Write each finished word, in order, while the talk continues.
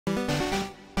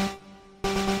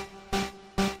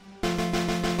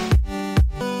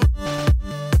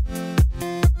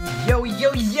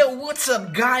Yo, what's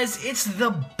up, guys? It's the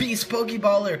Beast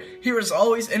Pokeballer here as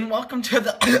always, and welcome to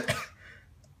the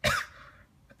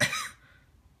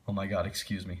oh my god,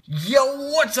 excuse me.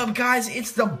 Yo, what's up, guys?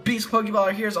 It's the Beast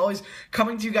Pokeballer here as always,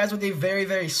 coming to you guys with a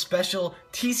very special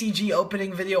TCG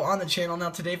opening video on the channel. Now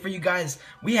today for you guys,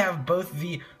 we have both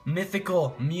the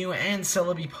Mythical Mew and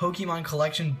Celebi Pokemon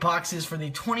collection boxes for the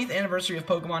 20th anniversary of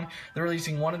Pokemon. They're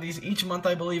releasing one of these each month,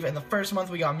 I believe. In the first month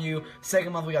we got Mew,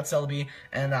 second month we got Celebi,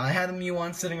 and I had the Mew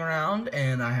one sitting around,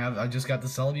 and I just got the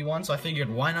Celebi one, so I figured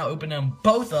why not open them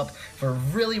both up for a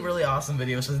really awesome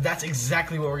video. So that's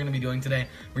exactly what we're going to be doing today.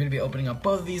 We're going to be opening up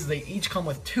both of these. They each come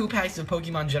with 2 packs of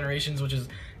Pokemon Generations, which is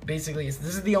basically, this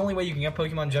is the only way you can get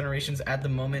Pokemon Generations at the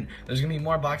moment. There's going to be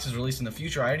more boxes released in the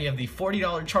future. I already have the $40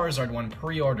 Charizard one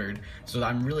pre-ordered, so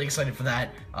I'm really excited for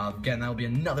that. Again, that will be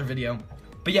another video.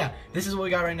 But yeah, this is what we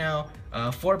got right now.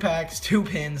 4 packs, 2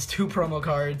 pins, 2 promo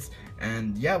cards,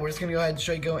 and yeah, we're just going to go ahead and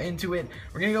straight go into it.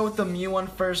 We're going to go with the Mew one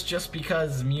first, just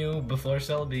because Mew before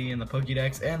Celebi in the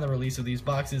Pokédex and the release of these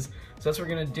boxes. So that's what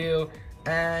we're going to do.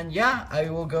 And yeah,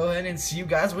 I will go ahead and see you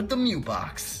guys with the Mew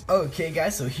box. Okay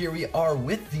guys, so here we are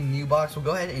with the Mew box. We'll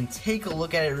go ahead and take a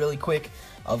look at it really quick.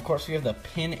 Of course, we have the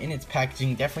pin in its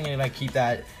packaging. Definitely gonna keep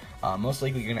that. Most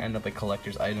likely gonna end up a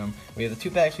collector's item. We have the 2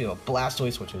 packs. We have a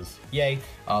Blastoise, which is yay.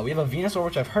 We have a Venusaur,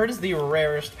 which I've heard is the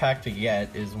rarest pack to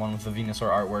get, is one with the Venusaur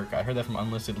artwork. I heard that from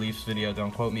Unlisted Leaf's video. Don't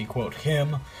quote me, quote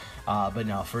him. But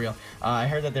no, for real. I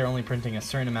heard that they're only printing a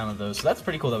certain amount of those, so that's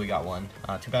pretty cool that we got one.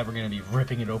 Too bad we're going to be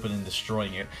ripping it open and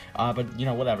destroying it. But, you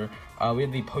know, whatever. We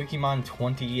have the Pokemon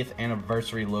 20th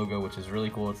Anniversary logo, which is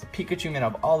really cool. It's the Pikachu made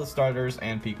up of all the starters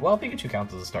and well, Pikachu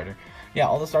counts as a starter. Yeah,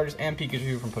 all the starters and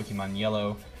Pikachu from Pokemon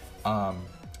Yellow. On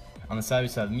the side,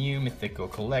 we have Mew, Mythical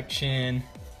Collection.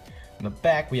 On the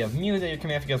back, we have Mew that you're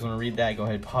coming. If you guys want to read that, go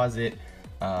ahead, pause it.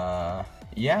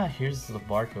 Yeah, here's the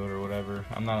barcode or whatever.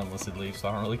 I'm not Unlisted Leaf, so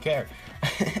I don't really care.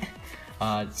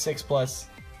 6+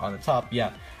 on the top,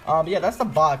 yeah. But yeah, that's the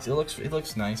box. It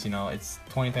looks nice, you know. It's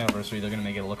 20th anniversary. They're gonna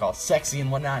make it look all sexy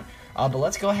and whatnot. But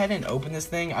let's go ahead and open this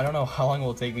thing. I don't know how long it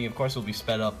will take me. Of course, it'll be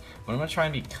sped up, but I'm gonna try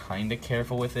and be kind of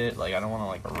careful with it. Like, I don't want to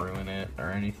like ruin it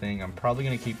or anything. I'm probably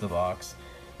gonna keep the box.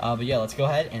 But yeah, let's go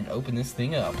ahead and open this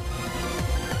thing up.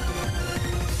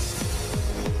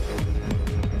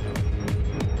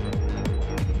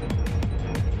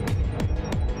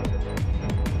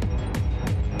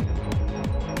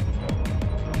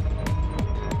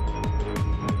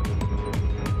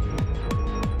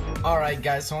 Alright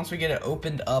guys, so once we get it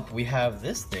opened up, we have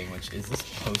this thing, which is this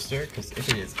poster, because if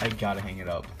it is, I gotta hang it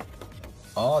up.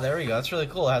 Oh, there we go, that's really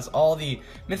cool. It has all the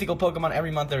mythical Pokemon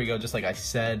every month, there we go, just like I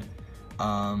said.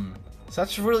 So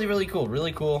that's really cool,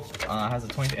 It has a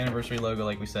 20th anniversary logo,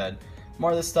 like we said.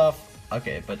 More of this stuff,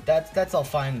 okay, but that's all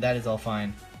fine, that is all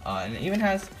fine. And it even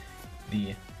has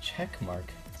the check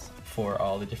mark for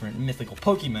all the different mythical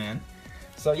Pokemon.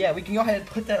 So yeah, we can go ahead and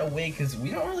put that away, because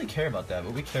we don't really care about that.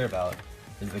 What we care about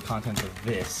is the contents of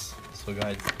this. So we'll go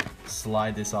ahead and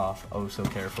slide this off oh so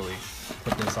carefully.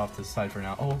 Put this off to the side for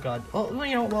now. Oh god. Oh,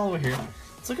 you know, while we're here,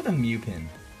 let's look at the Mew pin.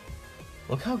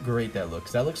 Look how great that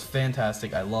looks. That looks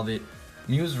fantastic. I love it.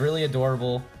 Mew's really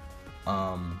adorable.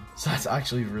 So that's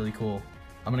actually really cool.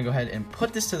 I'm gonna go ahead and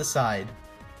put this to the side.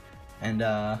 And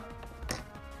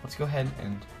let's go ahead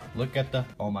and look at the,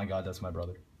 oh my god, that's my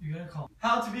brother. You gotta call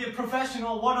How to Be a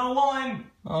Professional 101!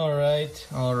 Alright.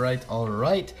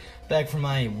 Back from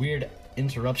my weird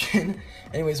interruption.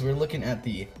 Anyways, we're looking at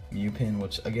the Mew pin,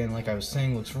 which again, like I was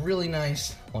saying, looks really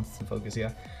nice. Once it's in focus,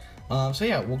 yeah. So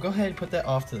yeah, we'll go ahead and put that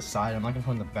off to the side. I'm not gonna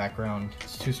put it in the background,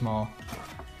 it's too small.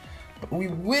 But we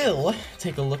will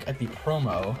take a look at the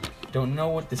promo. Don't know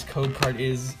what this code card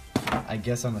is. I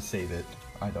guess I'm gonna save it.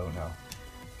 I don't know.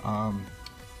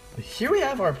 But here we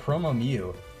have our promo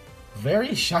Mew.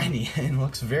 Very shiny and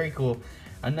looks very cool.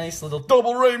 A nice little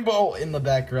double rainbow in the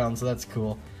background, so that's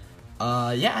cool.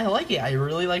 Yeah, I like it. I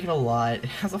really like it a lot. It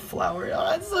has a flower.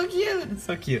 Oh, it's so cute. It's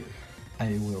so cute.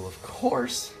 I will, of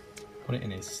course, put it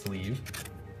in a sleeve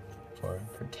for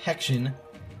protection.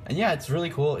 And yeah, it's really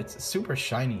cool. It's super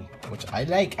shiny, which I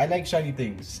like. I like shiny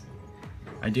things.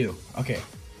 I do. Okay.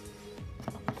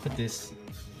 Put this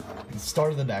in the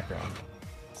start of the background.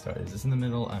 Sorry, is this in the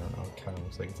middle? I don't know. It kind of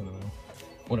looks like it's in the middle.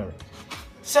 Whatever.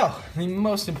 So, the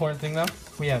most important thing though,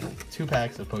 we have 2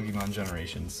 packs of Pokemon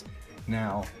Generations.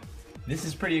 Now, this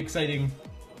is pretty exciting.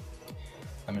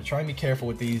 I'm gonna try and be careful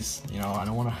with these. You know, I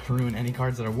don't want to ruin any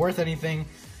cards that are worth anything.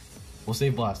 We'll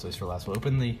save Blastoise for last. We'll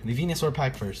open the Venusaur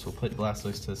pack first. We'll put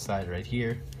Blastoise to the side right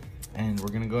here. And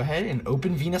we're gonna go ahead and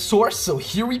open Venusaur, so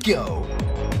here we go!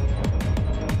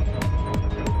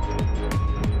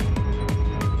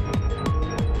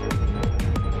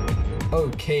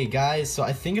 Okay, guys, so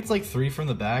I think it's like 3 from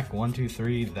the back, 1, 2,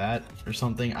 3, that, or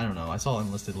something. I don't know. I saw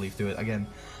Unlisted Leaf do it. Again,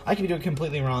 I could be doing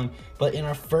completely wrong, but in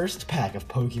our first pack of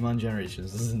Pokemon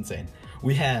Generations, this is insane,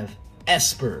 we have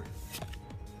Esper,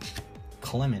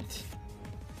 Clement,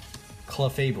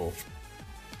 Clefable,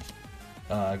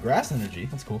 Grass Energy,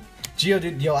 that's cool.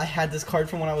 Geodude, yo, I had this card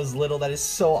from when I was little. That is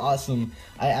so awesome.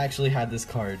 I actually had this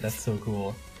card. That's so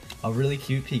cool. A really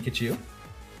cute Pikachu.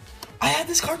 I had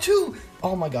this card too!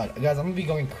 Oh my god, guys, I'm gonna be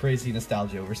going crazy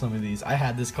nostalgia over some of these. I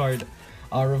had this card.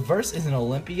 Reverse is an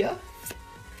Olympia.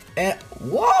 And,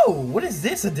 whoa! What is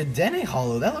this? A Dedenne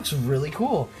Holo. That looks really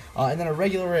cool. And then a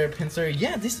regular rare Pinsir.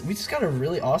 Yeah, we just got a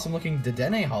really awesome looking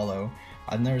Dedenne Holo.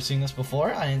 I've never seen this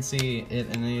before. I didn't see it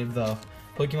in any of the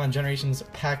Pokemon Generations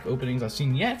pack openings I've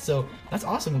seen yet, so that's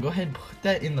awesome. We'll go ahead and put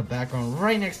that in the background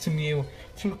right next to Mew.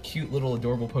 2 cute little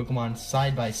adorable Pokemon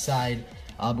side by side.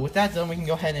 But with that done, we can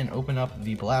go ahead and open up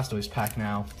the Blastoise pack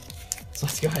now. So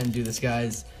let's go ahead and do this,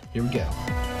 guys. Here we go.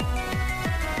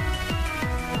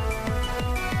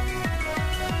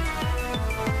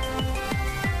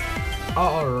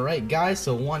 Alright, guys,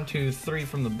 so 1, 2, 3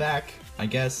 from the back, I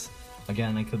guess.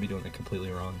 Again, I could be doing it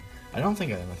completely wrong. I don't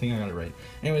think I am. I think I got it right.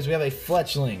 Anyways, we have a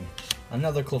Fletchling,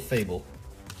 another Clefable,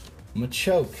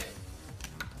 Machoke,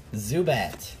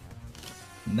 Zubat,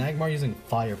 Magmar using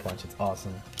Fire Punch. It's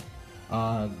awesome.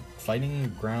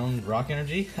 Fighting Ground Rock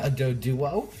Energy, a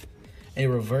Doduo, a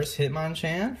Reverse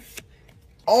Hitmonchan.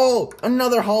 Oh,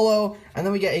 another Holo, and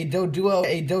then we get a Doduo,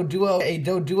 a Doduo, a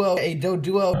Doduo, a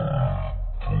Doduo,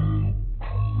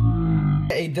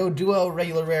 a Doduo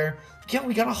regular rare. Yeah,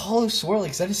 we got a Holo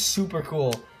Swirlix. That is super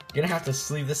cool. Gonna have to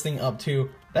sleeve this thing up too.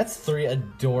 That's 3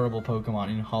 adorable Pokemon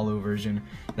in Holo version.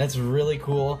 That's really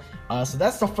cool. So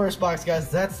that's the first box,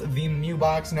 guys. That's the Mew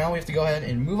box. Now we have to go ahead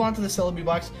and move on to the Celebi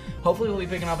box. Hopefully we'll be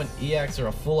picking up an EX or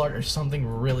a full art or something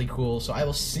really cool. So I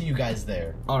will see you guys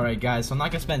there. Alright, guys, so I'm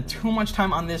not gonna spend too much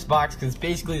time on this box because it's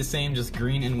basically the same, just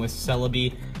green and with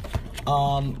Celebi.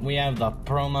 We have the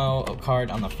promo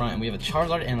card on the front, and we have a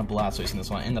Charizard and a Blastoise in this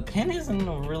one, and the pin is in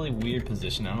a really weird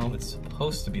position. I don't know if it's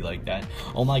supposed to be like that.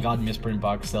 Oh my god, Misprint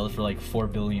box, sell it for like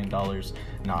 $4 billion.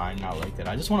 Nah, not like that.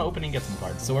 I just want to open and get some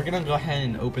cards. So we're gonna go ahead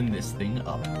and open this thing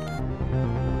up.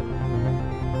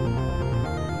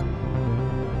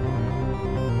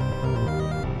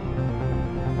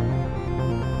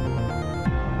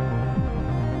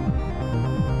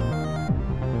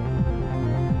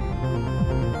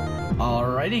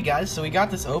 Alrighty, guys, so we got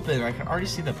this open. I can already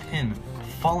see the pin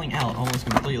falling out almost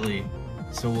completely.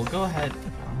 So we'll go ahead.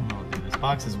 I don't know, dude, this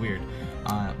box is weird.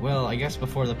 Well, I guess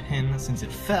before the pin, since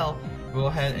it fell, we'll go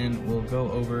ahead and we'll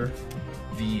go over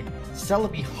the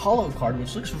Celebi Holo card,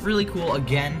 which looks really cool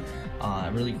again.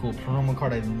 Really cool promo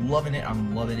card. I'm loving it.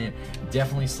 I'm loving it.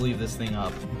 Definitely sleeve this thing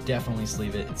up. Definitely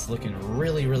sleeve it. It's looking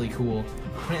really, really cool.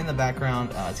 Put it in the background.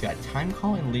 It's got Time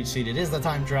Call and Leech Seed. It is the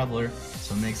Time Traveler,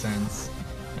 so it makes sense.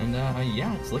 And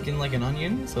yeah, it's looking like an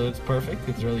onion, so it's perfect.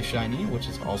 It's really shiny, which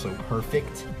is also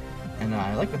perfect. And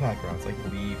I like the background. It's like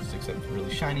leaves, except it's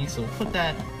really shiny. So we'll put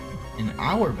that in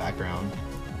our background.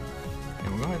 And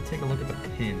we'll go ahead and take a look at the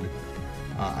pin.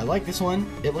 I like this one.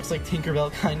 It looks like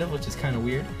Tinkerbell, kind of, which is kind of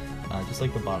weird. Just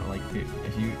like the bottom, like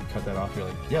if you cut that off, you're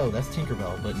like, yo, that's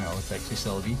Tinkerbell, but no, it's actually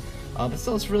Celebi. But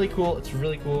still, it's really cool. It's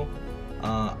really cool.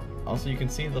 Also, you can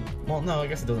see the, well, no, I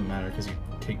guess it doesn't matter because you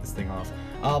take this thing off.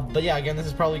 But yeah, again, this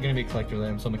is probably going to be a collector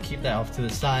item, so I'm going to keep that off to the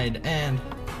side. And,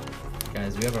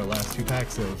 guys, we have our last 2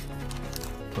 packs of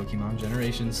Pokemon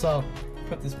Generations. So,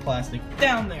 put this plastic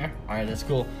down there. Alright, that's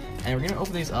cool. And we're going to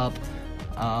open these up.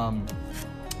 I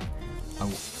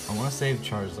want to save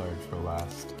Charizard for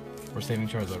last. We're saving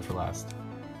Charizard for last.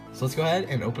 So let's go ahead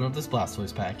and open up this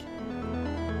Blastoise pack.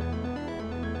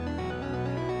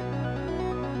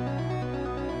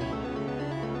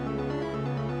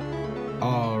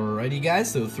 Alrighty,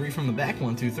 guys, so 3 from the back,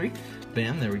 1, 2, 3.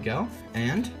 Bam, there we go.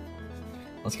 And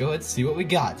let's go ahead and see what we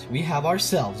got. We have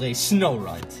ourselves a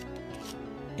Snorunt,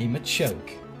 a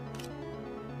Machoke,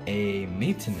 a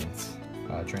Maintenance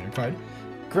trainer card,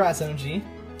 Grass Energy,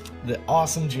 the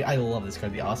awesome I love this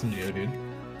card, the awesome Geodude.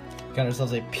 Got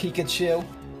ourselves a Pikachu,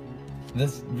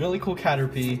 this really cool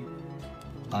Caterpie,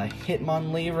 a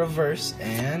Hitmonlee Reverse,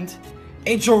 and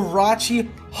a Jirachi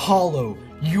Holo.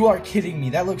 You are kidding me.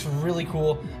 That looks really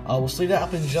cool. We'll sleeve that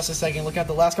up in just a second. Look at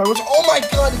the last card, which, oh my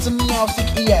god, it's a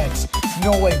Meowstic EX.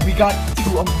 No way. We got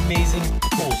 2 amazing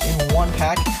pulls in 1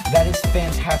 pack. That is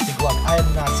fantastic luck. I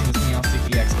have not seen this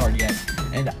Meowstic EX card yet.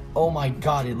 And oh my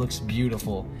god, it looks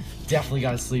beautiful. Definitely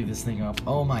got to sleeve this thing up.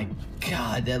 Oh my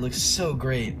god, that looks so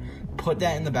great. put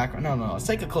that in the background. No, let's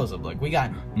take a close-up look. We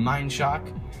got Mind Shock.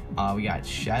 We got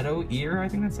Shadow Ear, I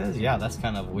think that says. Yeah, that's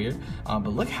kind of weird. But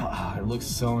look how it looks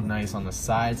so nice on the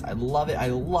sides. I love it.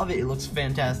 It looks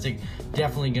fantastic.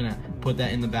 Definitely gonna put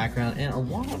that in the background. And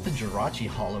along with the Jirachi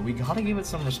Holo, we gotta give it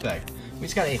some respect. We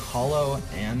just got a Holo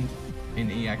and an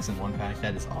EX in one pack.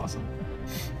 That is awesome.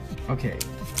 Okay.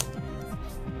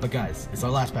 But guys, it's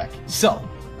our last pack. So,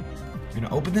 we're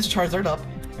gonna open this Charizard up,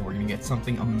 and we're gonna get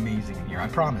something amazing in here. I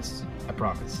promise.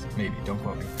 Maybe. Don't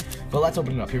quote me. But let's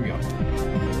open it up. Here we go.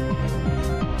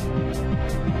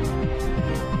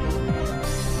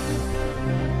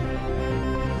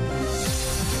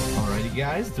 Alrighty,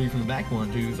 guys. 3 from the back.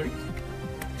 1, 2, 3.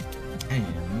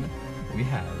 And we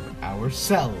have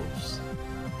ourselves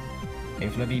a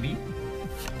BB,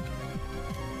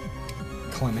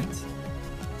 Clement,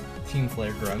 Team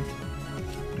Flare Grunt,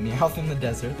 Meowth in the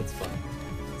Desert. That's funny.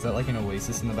 Is that like an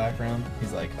oasis in the background?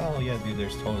 He's like, oh yeah, dude,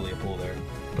 there's totally a pool there.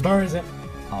 But there isn't.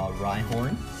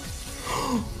 Rhyhorn.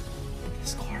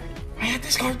 This card. I had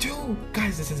this card too!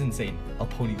 Guys, this is insane. A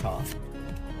Ponyta.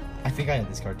 I think I had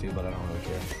this card too, but I don't really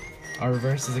care. Our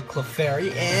reverse is a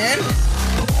Clefairy, and...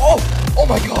 Oh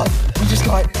my god! We just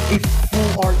got a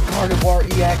full art Gardevoir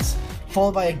EX,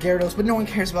 followed by a Gyarados, but no one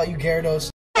cares about you, Gyarados.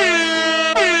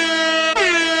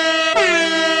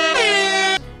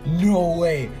 No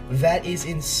way! That is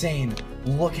insane.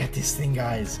 Look at this thing,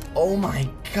 guys. Oh my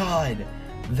god.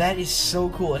 That is so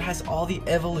cool. It has all the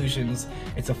evolutions.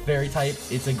 It's a fairy type.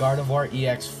 It's a Gardevoir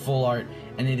EX full art,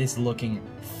 and it is looking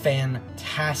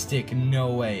fantastic.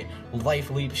 No way. Life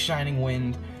Leap, Shining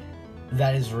Wind.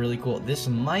 That is really cool. This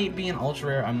might be an ultra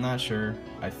rare. I'm not sure.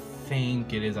 I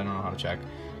think it is. I don't know how to check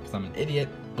because I'm an idiot.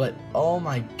 But oh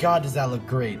my god, does that look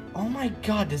great. Oh my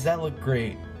god, does that look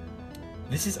great.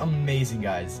 This is amazing,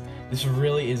 guys. This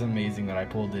really is amazing that I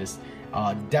pulled this.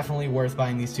 Definitely worth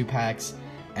buying these 2 packs.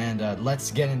 And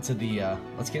let's get into the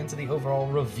overall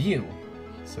review.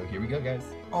 So here we go, guys.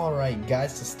 All right,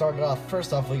 guys. To start it off,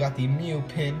 first off, we got the Mew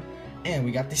pin and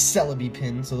we got the Celebi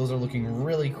pin. So those are looking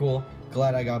really cool.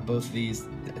 Glad I got both of these.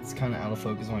 It's kind of out of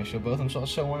focus when I show both of them, so I'll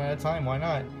show one at a time. Why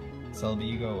not? Celebi,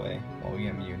 you go away. Oh, we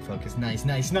got Mew in focus. Nice.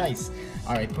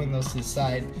 All right, putting those to the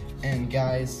side. And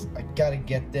guys, I gotta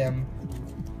get them.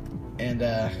 And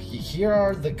here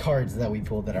are the cards that we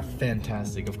pulled that are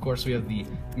fantastic. Of course, we have the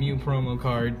Mew promo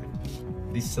card,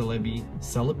 the Celebi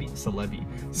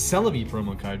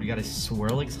promo card. We got a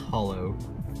Swirlix Holo,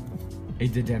 a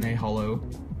Dedenne Holo,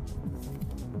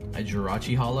 a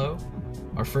Jirachi Holo,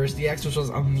 our first EX, which was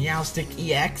a Meowstic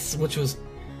EX, which was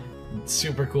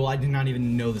super cool. I did not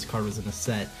even know this card was in a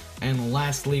set. And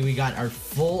lastly, we got our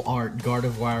full art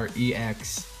Gardevoir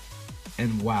EX.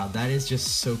 And wow, that is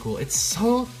just so cool. It's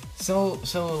so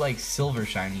like silver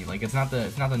shiny. Like it's not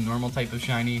the normal type of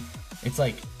shiny. It's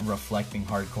like reflecting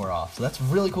hardcore off. So that's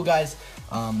really cool, guys.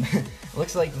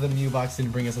 Looks like the Mew box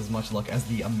didn't bring us as much luck as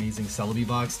the amazing Celebi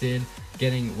box did.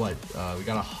 Getting what? We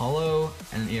got a Holo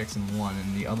and an EX in one,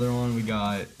 and the other one we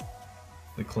got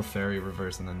the Clefairy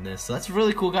reverse, and then this. So that's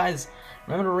really cool, guys.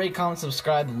 Remember to rate, comment,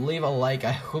 subscribe, leave a like.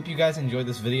 I hope you guys enjoyed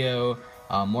this video.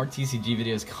 More TCG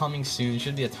videos coming soon.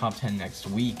 Should be a top 10 next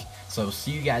week. So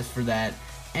see you guys for that.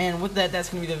 And with that, that's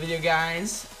going to be the video,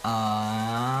 guys.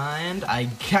 And I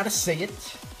gotta say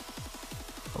it.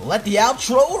 Let the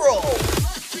outro roll!